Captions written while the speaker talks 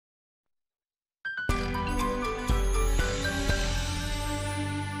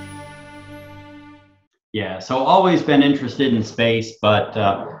Yeah, so always been interested in space, but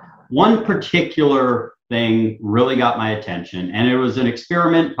one particular thing really got my attention, and it was an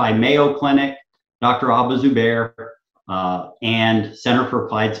experiment by Mayo Clinic, Dr. Abu Zubair, and Center for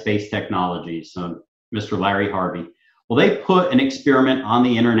Applied Space Technology, so Mr. Larry Harvey. Well, they put an experiment on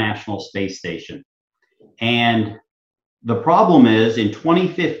the International Space Station, and the problem is in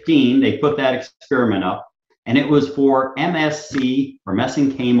 2015, they put that experiment up, and it was for MSC, or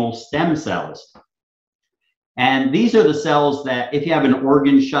mesenchymal stem cells. And these are the cells that if you have an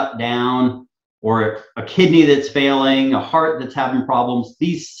organ shut down or a kidney that's failing, a heart that's having problems,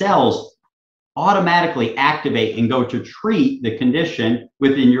 these cells automatically activate and go to treat the condition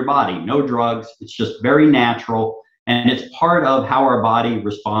within your body. No drugs, it's just very natural, and it's part of how our body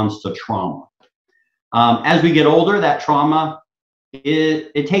responds to trauma. As we get older, that trauma,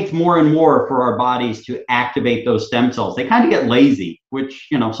 it takes more and more for our bodies to activate those stem cells. They kind of get lazy, which,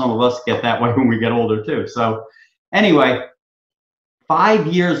 you know, some of us get that way when we get older too. So anyway, 5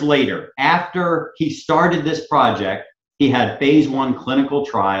 years later, after he started this project, he had phase 1 clinical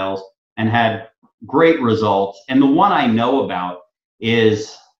trials and had great results. And the one I know about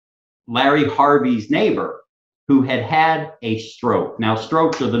is Larry Harvey's neighbor, who had had a stroke. Now,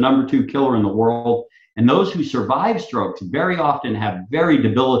 strokes are the #2 killer in the world. And those who survive strokes very often have very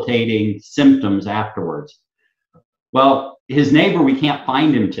debilitating symptoms afterwards. Well, his neighbor, we can't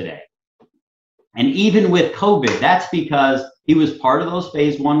find him today. And even with COVID, that's because he was part of those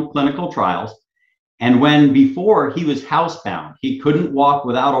phase 1 clinical trials. And when before he was housebound, he couldn't walk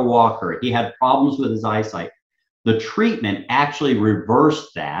without a walker, he had problems with his eyesight. The treatment actually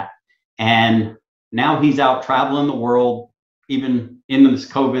reversed that. And now he's out traveling the world, even in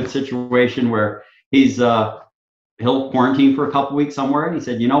this COVID situation where he'll quarantine for a couple weeks somewhere. And he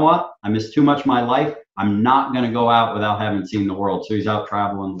said, you know what? I miss too much of my life. I'm not going to go out without having seen the world. So he's out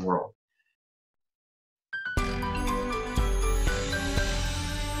traveling the world.